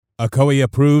ACOE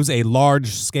approves a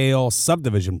large-scale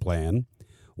subdivision plan.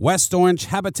 West Orange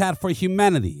Habitat for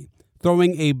Humanity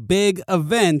throwing a big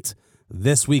event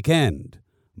this weekend.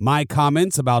 My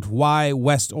comments about why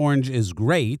West Orange is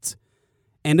great.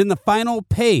 And in the final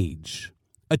page,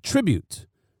 a tribute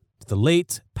to the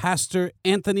late Pastor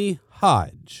Anthony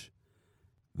Hodge.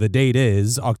 The date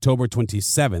is October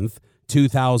 27th,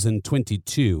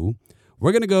 2022.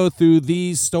 We're going to go through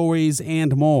these stories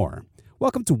and more.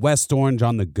 Welcome to West Orange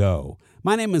on the Go.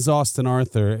 My name is Austin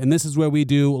Arthur, and this is where we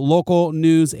do local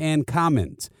news and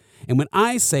comment. And when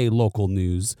I say local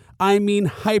news, I mean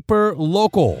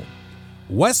hyper-local.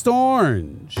 West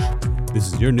Orange.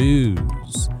 This is your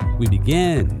news. We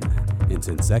begin in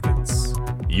 10 seconds.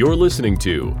 You're listening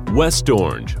to West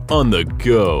Orange on the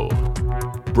Go.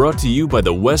 Brought to you by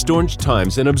the West Orange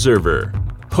Times and Observer.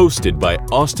 Hosted by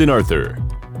Austin Arthur.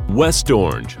 West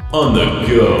Orange on the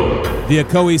Go. The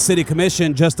ACOE City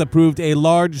Commission just approved a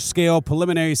large-scale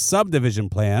preliminary subdivision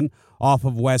plan off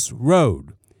of West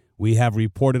Road. We have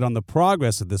reported on the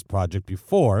progress of this project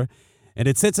before, and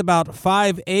it sits about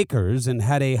 5 acres and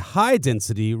had a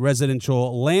high-density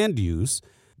residential land use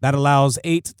that allows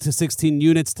 8 to 16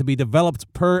 units to be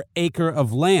developed per acre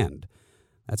of land.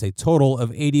 That's a total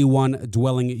of 81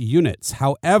 dwelling units.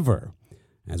 However,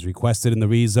 as requested in the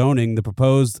rezoning, the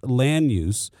proposed land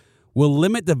use will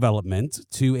limit development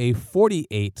to a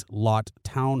 48-lot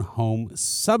townhome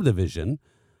subdivision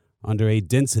under a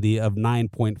density of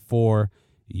 9.4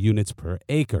 units per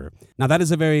acre. Now, that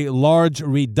is a very large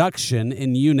reduction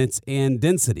in units and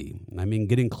density. I mean,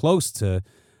 getting close to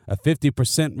a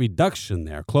 50% reduction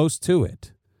there, close to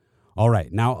it. All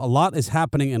right, now a lot is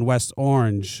happening in West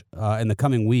Orange in the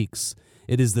coming weeks.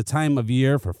 It is the time of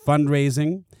year for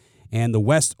fundraising, and the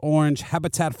West Orange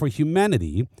Habitat for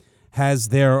Humanity has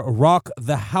their Rock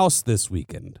the House this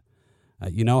weekend.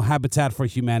 Habitat for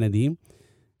Humanity,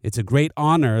 it's a great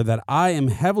honor that I am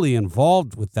heavily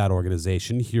involved with that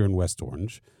organization here in West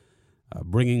Orange,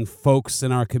 bringing folks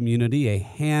in our community a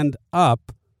hand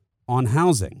up on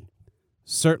housing,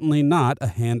 certainly not a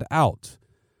hand out.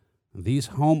 These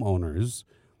homeowners,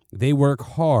 they work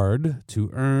hard to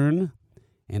earn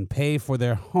and pay for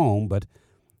their home, but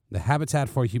the Habitat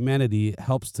for Humanity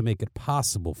helps to make it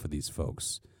possible for these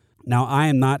folks. Now, I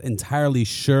am not entirely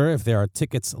sure if there are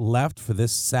tickets left for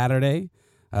this Saturday,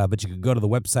 but you can go to the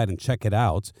website and check it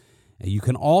out. You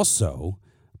can also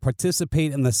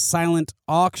participate in the silent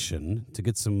auction to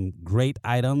get some great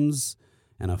items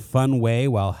in a fun way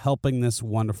while helping this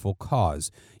wonderful cause.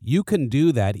 You can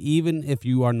do that even if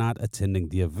you are not attending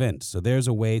the event. So there's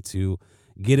a way to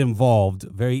get involved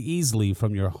very easily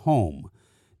from your home.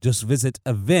 Just visit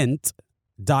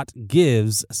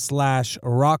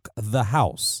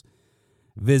event.gives/rockthehouse.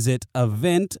 Visit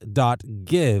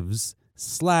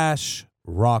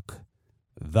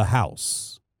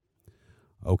event.gives/rockthehouse.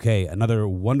 Okay, another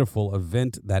wonderful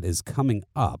event that is coming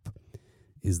up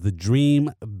is the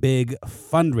Dream Big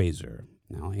fundraiser.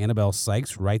 Now, Annabelle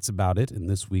Sykes writes about it in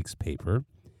this week's paper.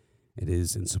 It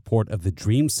is in support of the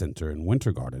Dream Center in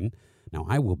Winter Garden. Now,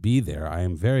 I will be there. I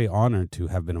am very honored to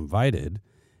have been invited.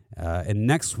 And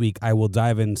next week, I will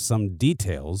dive in some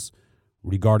details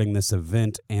regarding this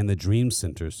event and the Dream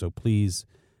Center. So please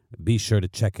be sure to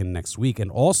check in next week.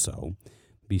 And also,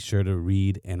 be sure to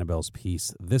read Annabelle's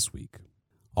piece this week.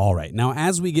 All right. Now,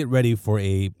 as we get ready for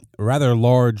a rather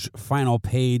large final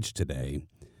page today,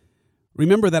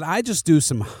 remember that I just do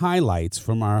some highlights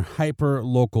from our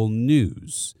hyper-local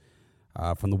news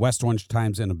from the West Orange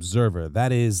Times and Observer.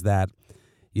 That is that,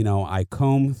 I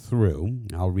comb through,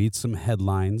 I'll read some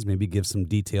headlines, maybe give some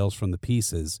details from the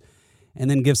pieces, and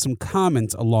then give some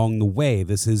comments along the way.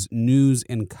 This is news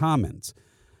and comments.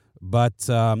 But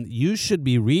you should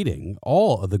be reading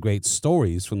all of the great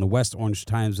stories from the West Orange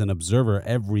Times and Observer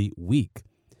every week.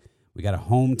 We got a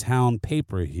hometown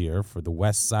paper here for the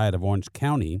west side of Orange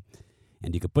County,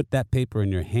 and you could put that paper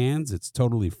in your hands. It's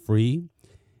totally free,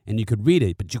 and you could read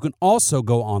it. But you can also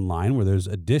go online where there's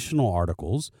additional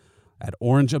articles at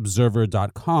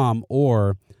orangeobserver.com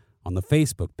or on the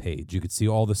Facebook page. You could see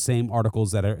all the same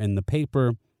articles that are in the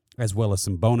paper as well as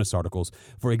some bonus articles.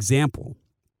 For example,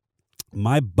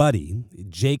 my buddy,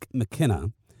 Jake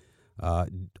McKenna,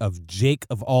 of Jake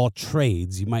of All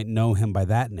Trades, you might know him by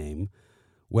that name.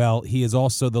 Well, he is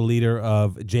also the leader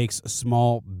of Jake's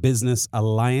Small Business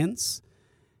Alliance.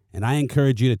 And I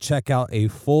encourage you to check out a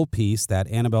full piece that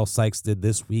Annabelle Sykes did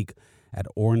this week at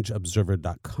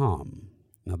orangeobserver.com.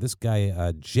 Now, this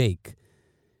guy, Jake,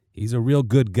 he's a real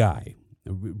good guy,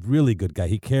 a really good guy.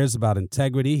 He cares about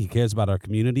integrity. He cares about our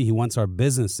community. He wants our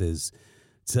businesses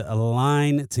to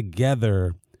align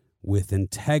together with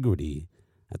integrity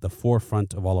at the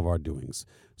forefront of all of our doings.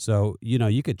 So,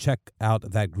 you could check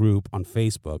out that group on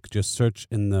Facebook. Just search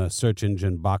in the search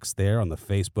engine box there on the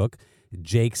Facebook,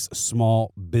 Jake's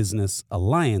Small Business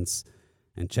Alliance,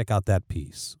 and check out that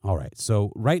piece. All right.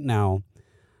 So right now,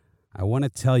 I want to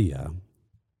tell you,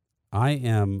 I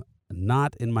am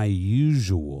not in my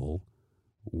usual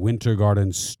Winter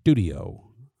Garden studio.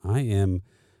 I am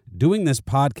doing this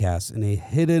podcast in a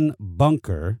hidden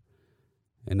bunker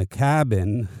in a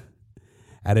cabin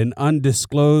at an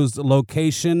undisclosed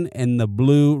location in the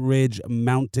Blue Ridge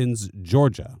Mountains,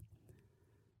 Georgia.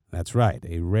 That's right,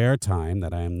 a rare time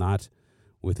that I am not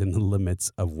within the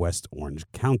limits of West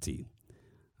Orange County.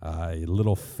 A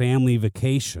little family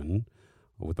vacation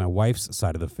with my wife's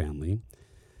side of the family.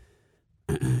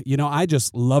 I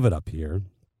just love it up here.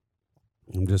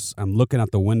 I'm looking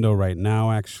out the window right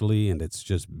now, actually, and it's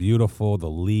just beautiful. The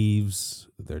leaves,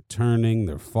 they're turning,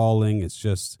 they're falling. It's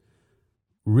just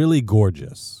really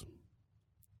gorgeous.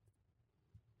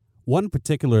 One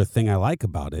particular thing I like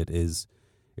about it is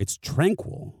it's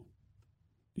tranquil.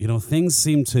 Things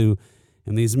seem to,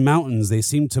 in these mountains, they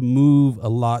seem to move a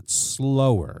lot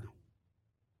slower.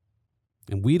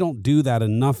 And we don't do that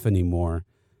enough anymore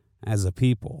as a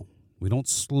people. We don't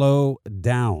slow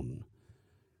down.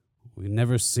 We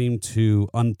never seem to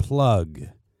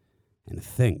unplug and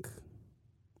think.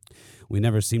 We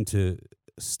never seem to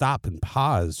stop and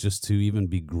pause just to even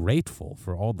be grateful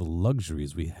for all the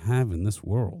luxuries we have in this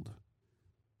world.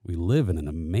 We live in an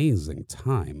amazing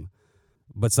time,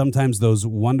 but sometimes those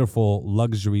wonderful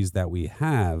luxuries that we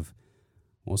have,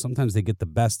 well, sometimes they get the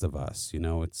best of us.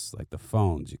 It's like the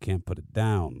phones. You can't put it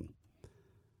down.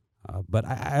 But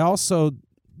I also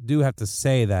do have to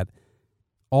say that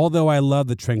although I love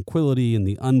the tranquility and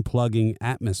the unplugging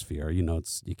atmosphere,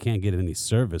 you can't get any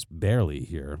service barely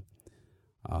here.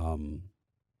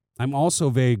 I'm also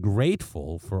very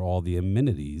grateful for all the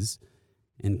amenities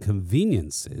and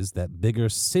conveniences that bigger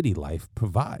city life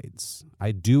provides.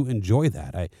 I do enjoy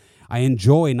that. I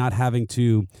enjoy not having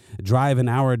to drive an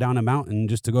hour down a mountain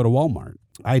just to go to Walmart.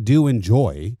 I do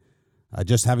enjoy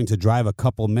just having to drive a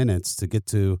couple minutes to get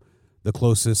to the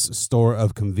closest store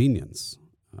of convenience.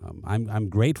 I'm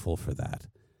grateful for that.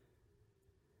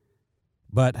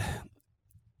 But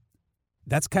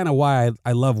that's kind of why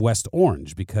I love West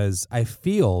Orange, because I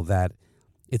feel that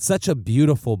it's such a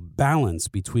beautiful balance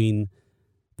between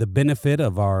the benefit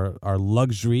of our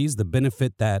luxuries, the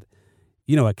benefit that,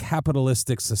 a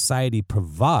capitalistic society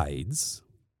provides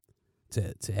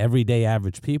to everyday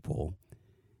average people.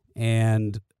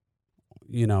 And,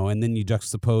 and then you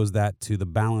juxtapose that to the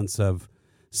balance of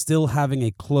still having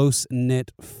a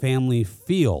close-knit family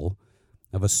feel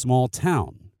of a small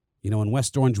town. In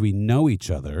West Orange, we know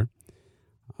each other.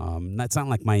 That's not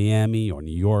like Miami or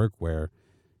New York, where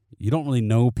you don't really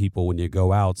know people when you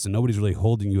go out, so nobody's really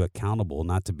holding you accountable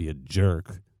not to be a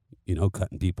jerk,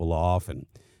 cutting people off and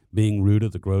being rude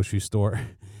at the grocery store.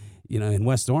 In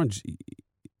West Orange,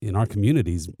 in our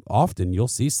communities, often you'll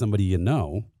see somebody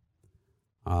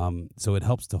so it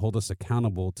helps to hold us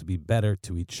accountable to be better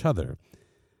to each other,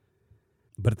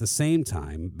 but at the same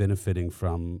time benefiting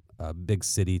from big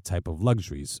city type of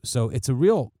luxuries. So it's a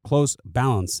real close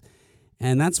balance,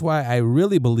 and that's why I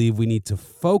really believe we need to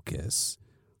focus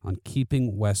on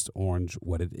keeping West Orange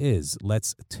what it is.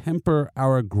 Let's temper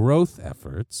our growth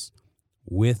efforts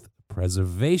with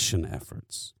preservation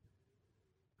efforts.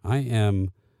 I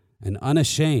am an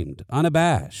unashamed,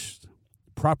 unabashed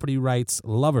property rights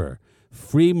lover,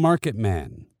 free market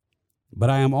man, but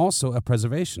I am also a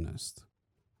preservationist.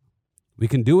 We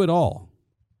can do it all.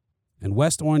 And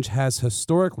West Orange has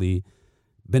historically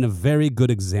been a very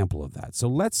good example of that. So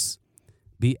let's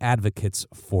be advocates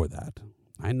for that.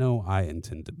 I know I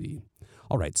intend to be.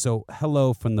 All right, so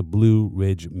hello from the Blue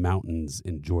Ridge Mountains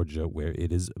in Georgia, where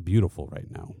it is beautiful right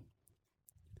now.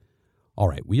 All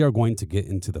right, we are going to get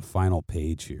into the final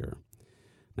page here.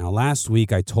 Now, last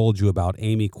week I told you about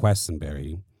Amy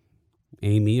Questenberry,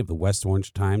 Amy of the West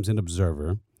Orange Times and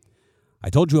Observer. I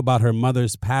told you about her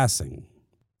mother's passing.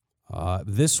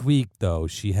 This week, though,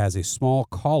 she has a small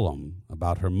column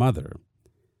about her mother,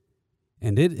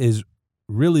 and it is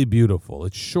really beautiful.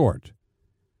 It's short,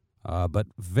 but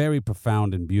very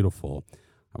profound and beautiful.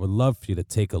 I would love for you to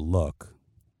take a look,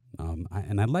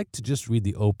 and I'd like to just read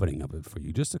the opening of it for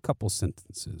you, just a couple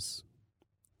sentences.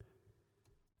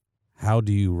 How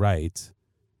do you write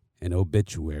an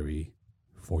obituary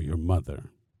for your mother?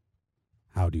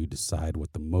 How do you decide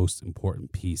what the most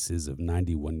important pieces of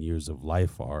 91 years of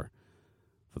life are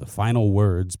for the final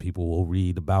words people will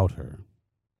read about her?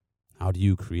 How do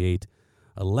you create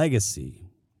a legacy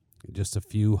in just a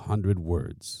few hundred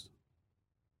words?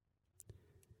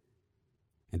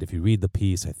 And if you read the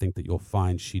piece, I think that you'll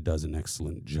find she does an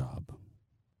excellent job.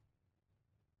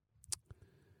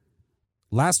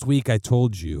 Last week, I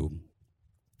told you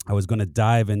I was going to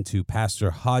dive into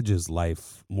Pastor Hodge's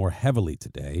life more heavily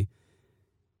today,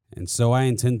 and so I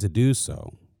intend to do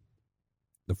so.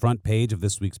 The front page of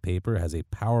this week's paper has a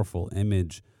powerful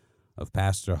image of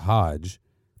Pastor Hodge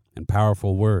and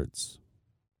powerful words.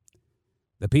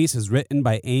 The piece is written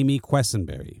by Amy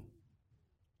Quessenberry.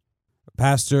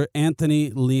 Pastor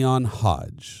Anthony Leon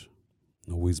Hodge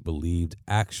always believed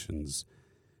actions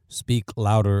speak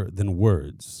louder than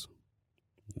words.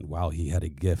 And while he had a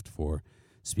gift for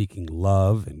speaking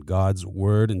love and God's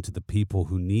word into the people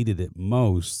who needed it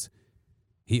most,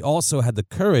 he also had the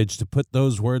courage to put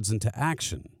those words into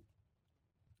action.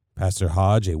 Pastor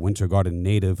Hodge, a Winter Garden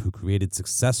native who created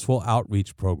successful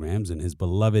outreach programs in his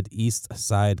beloved East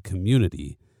Side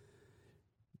community,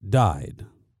 died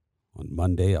on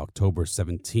Monday, October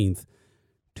 17th,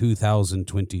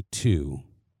 2022,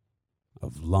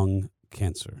 of lung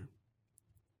cancer.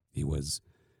 He was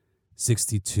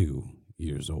 62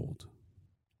 years old.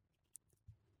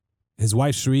 His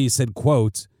wife, Cherie, said,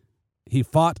 quote, "He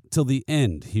fought till the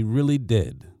end. He really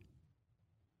did.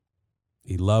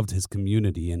 He loved his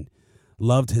community and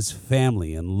loved his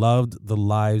family and loved the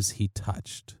lives he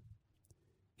touched.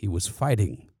 He was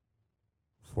fighting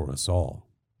for us all."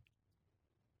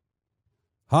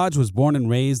 Hodge was born and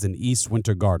raised in East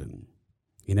Winter Garden.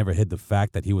 He never hid the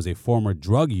fact that he was a former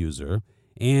drug user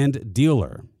and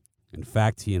dealer. In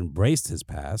fact, he embraced his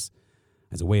past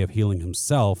as a way of healing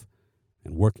himself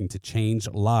and working to change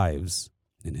lives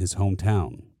in his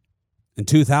hometown. In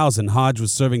 2000, Hodge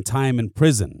was serving time in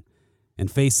prison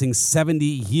and facing 70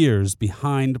 years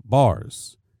behind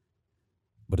bars.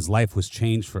 But his life was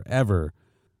changed forever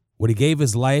when he gave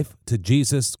his life to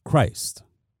Jesus Christ,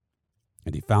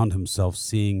 and he found himself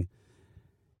seeing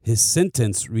his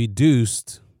sentence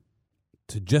reduced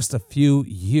to just a few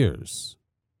years.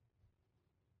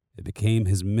 It became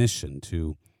his mission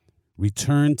to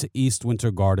return to East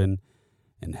Winter Garden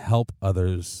and help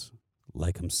others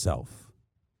like himself.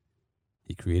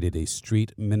 He created a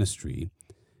street ministry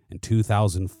in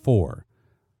 2004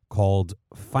 called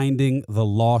Finding the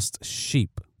Lost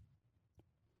Sheep.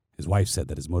 His wife said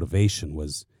that his motivation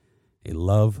was a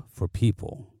love for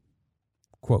people.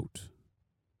 Quote,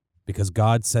 "Because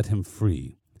God set him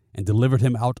free and delivered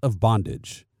him out of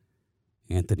bondage,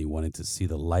 Anthony wanted to see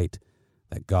the light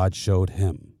that God showed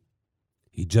him.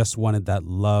 He just wanted that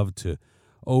love to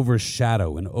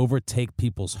overshadow and overtake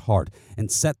people's heart and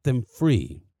set them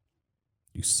free.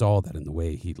 You saw that in the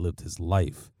way he lived his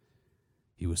life.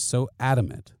 He was so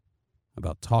adamant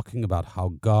about talking about how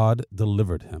God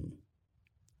delivered him."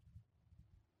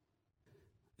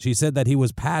 She said that he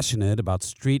was passionate about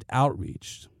street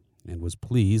outreach and was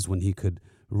pleased when he could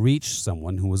reach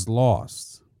someone who was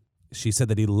lost. She said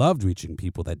that he loved reaching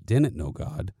people that didn't know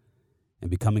God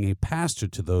and becoming a pastor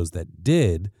to those that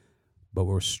did, but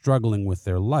were struggling with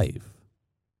their life.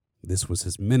 This was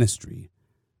his ministry,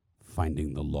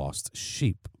 finding the lost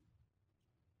sheep.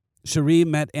 Cherie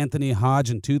met Anthony Hodge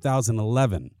in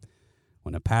 2011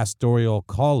 when a pastoral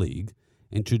colleague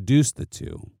introduced the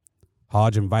two.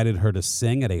 Hodge invited her to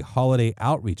sing at a holiday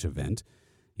outreach event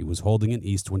he was holding in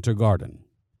East Winter Garden.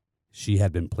 She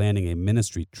had been planning a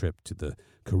ministry trip to the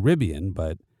Caribbean,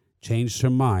 but changed her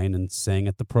mind and sang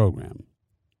at the program.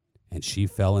 And she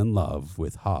fell in love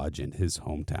with Hodge in his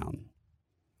hometown.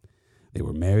 They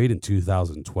were married in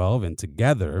 2012, and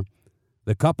together,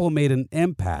 the couple made an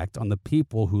impact on the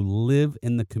people who live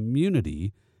in the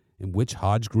community in which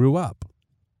Hodge grew up.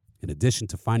 In addition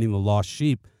to finding the lost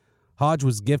sheep, Hodge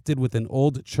was gifted with an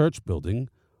old church building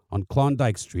on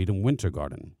Klondike Street in Winter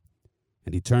Garden,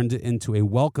 and he turned it into a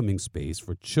welcoming space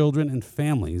for children and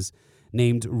families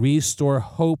named Restore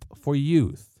Hope for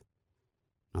Youth.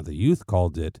 Now, the youth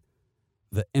called it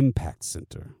the Impact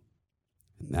Center,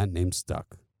 and that name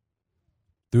stuck.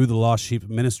 Through the Lost Sheep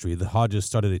Ministry, the Hodges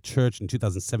started a church in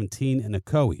 2017 in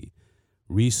Ocoee,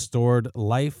 Restored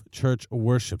Life Church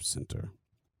Worship Center.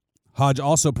 Hodge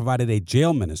also provided a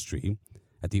jail ministry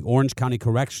at the Orange County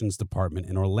Corrections Department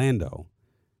in Orlando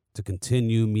to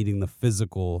continue meeting the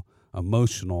physical,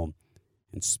 emotional,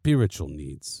 and spiritual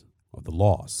needs of the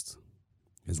lost.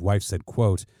 His wife said,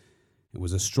 quote, "It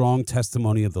was a strong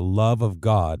testimony of the love of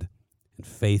God and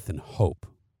faith and hope.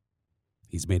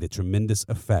 He's made a tremendous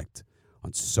effect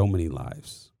on so many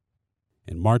lives."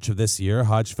 In March of this year,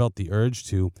 Hodge felt the urge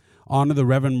to honor the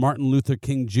Reverend Martin Luther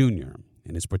King Jr.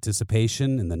 in his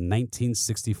participation in the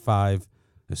 1965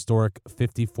 historic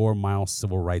 54-mile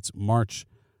civil rights march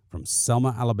from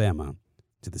Selma, Alabama,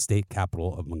 to the state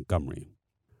capital of Montgomery.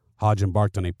 Hodge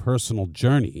embarked on a personal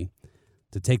journey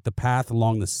to take the path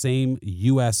along the same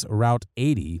U.S. Route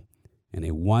 80 in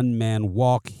a one-man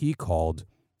walk he called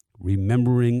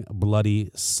Remembering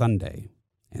Bloody Sunday,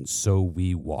 and so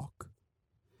we walk.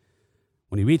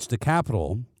 When he reached the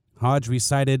Capitol, Hodge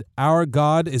recited, "Our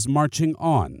God is marching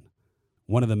on,"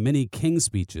 one of the many King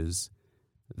speeches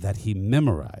that he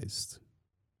memorized.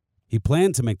 He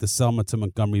planned to make the Selma to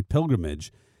Montgomery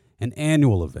pilgrimage an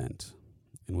annual event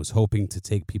and was hoping to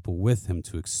take people with him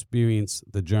to experience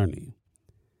the journey.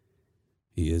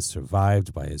 He is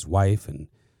survived by his wife and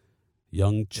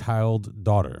young child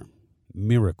daughter,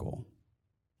 Miracle,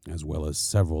 as well as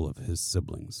several of his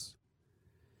siblings.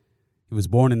 He was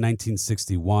born in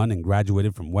 1961 and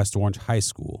graduated from West Orange High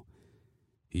School.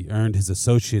 He earned his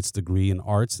associate's degree in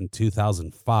arts in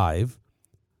 2005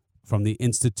 from the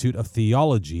Institute of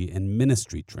Theology and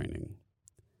Ministry Training,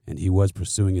 and he was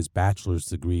pursuing his bachelor's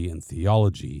degree in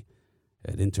theology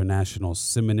at International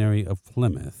Seminary of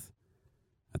Plymouth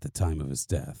at the time of his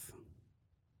death.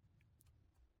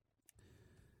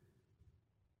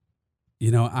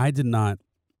 You know, I did not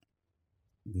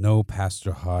know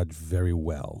Pastor Hodge very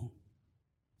well,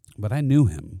 but I knew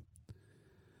him.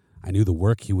 I knew the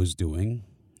work he was doing,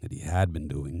 that he had been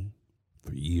doing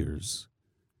for years.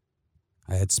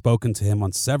 I had spoken to him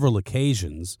on several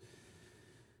occasions.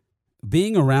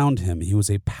 Being around him, he was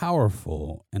a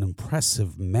powerful and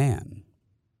impressive man,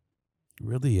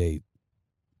 really a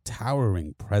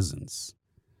towering presence,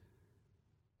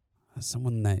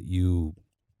 someone that you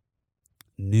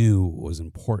knew was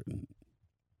important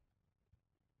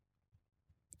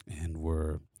and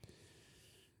were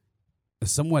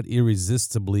somewhat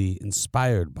irresistibly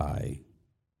inspired by.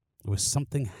 There was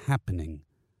something happening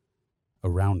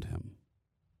around him.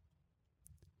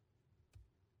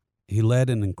 He led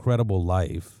an incredible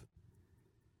life.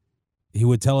 He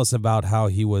would tell us about how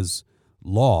he was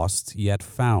lost yet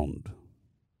found,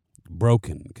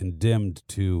 broken, condemned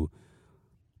to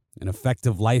an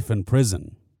effective life in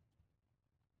prison.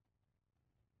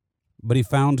 But he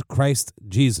found Christ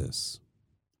Jesus,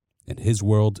 and his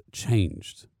world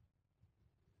changed.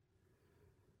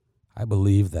 I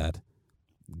believe that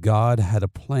God had a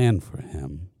plan for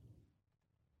him.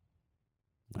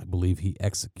 I believe he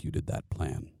executed that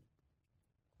plan.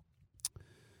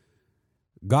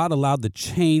 God allowed the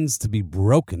chains to be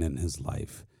broken in his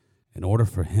life in order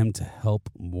for him to help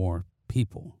more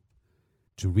people,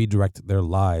 to redirect their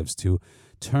lives, to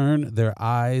turn their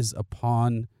eyes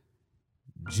upon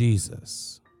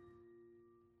Jesus,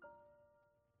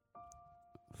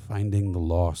 finding the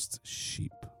lost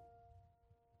sheep.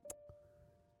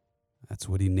 That's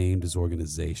what he named his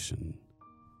organization,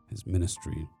 his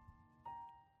ministry,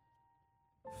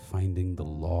 finding the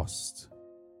lost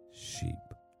sheep.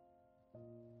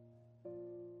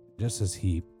 Just as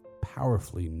he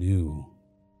powerfully knew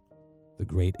the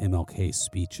great MLK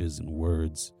speeches and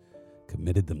words,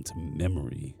 committed them to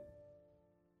memory.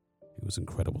 It was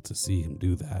incredible to see him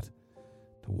do that,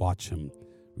 to watch him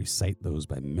recite those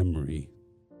by memory,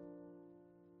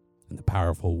 and the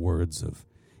powerful words of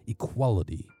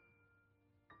equality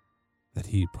that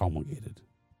he promulgated.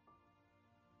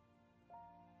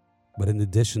 But in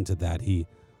addition to that, he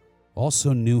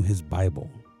also knew his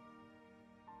Bible.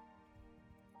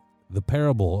 The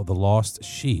parable of the lost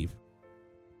sheep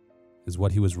is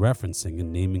what he was referencing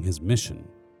in naming his mission.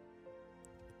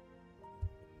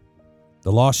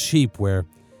 The lost sheep, where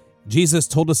Jesus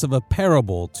told us of a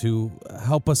parable to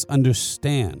help us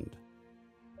understand.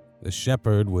 The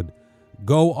shepherd would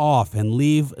go off and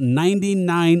leave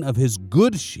 99 of his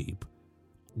good sheep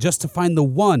just to find the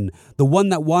one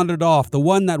that wandered off, the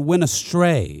one that went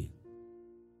astray.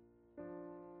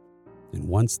 And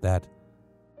once that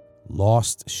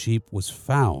lost sheep was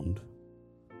found,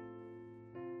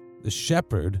 the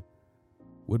shepherd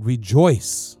would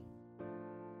rejoice.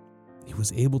 He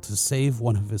was able to save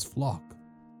one of his flock.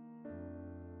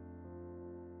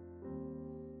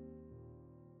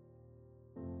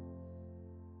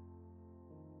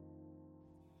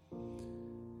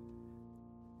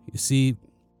 You see,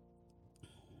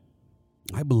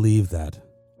 I believe that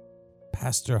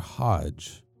Pastor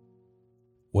Hodge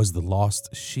was the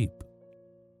lost sheep.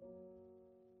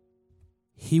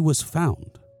 He was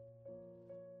found.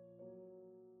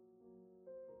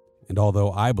 And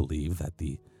although I believe that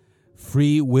the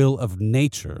free will of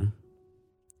nature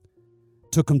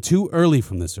took him too early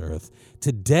from this earth,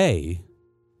 today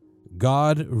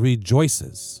God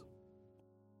rejoices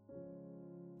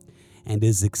and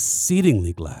is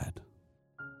exceedingly glad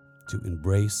to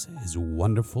embrace his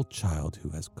wonderful child who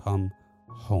has come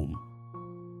home.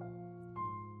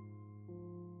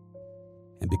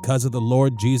 And because of the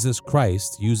Lord Jesus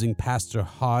Christ using Pastor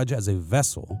Hodge as a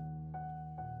vessel,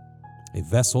 a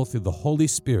vessel through the Holy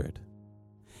Spirit.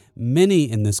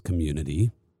 Many in this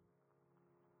community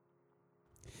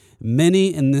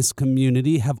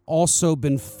have also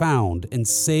been found and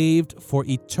saved for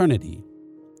eternity,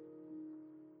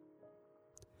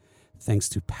 thanks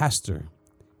to Pastor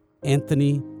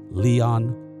Anthony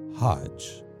Leon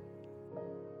Hodge,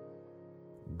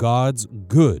 God's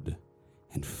good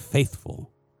and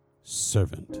faithful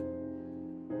servant.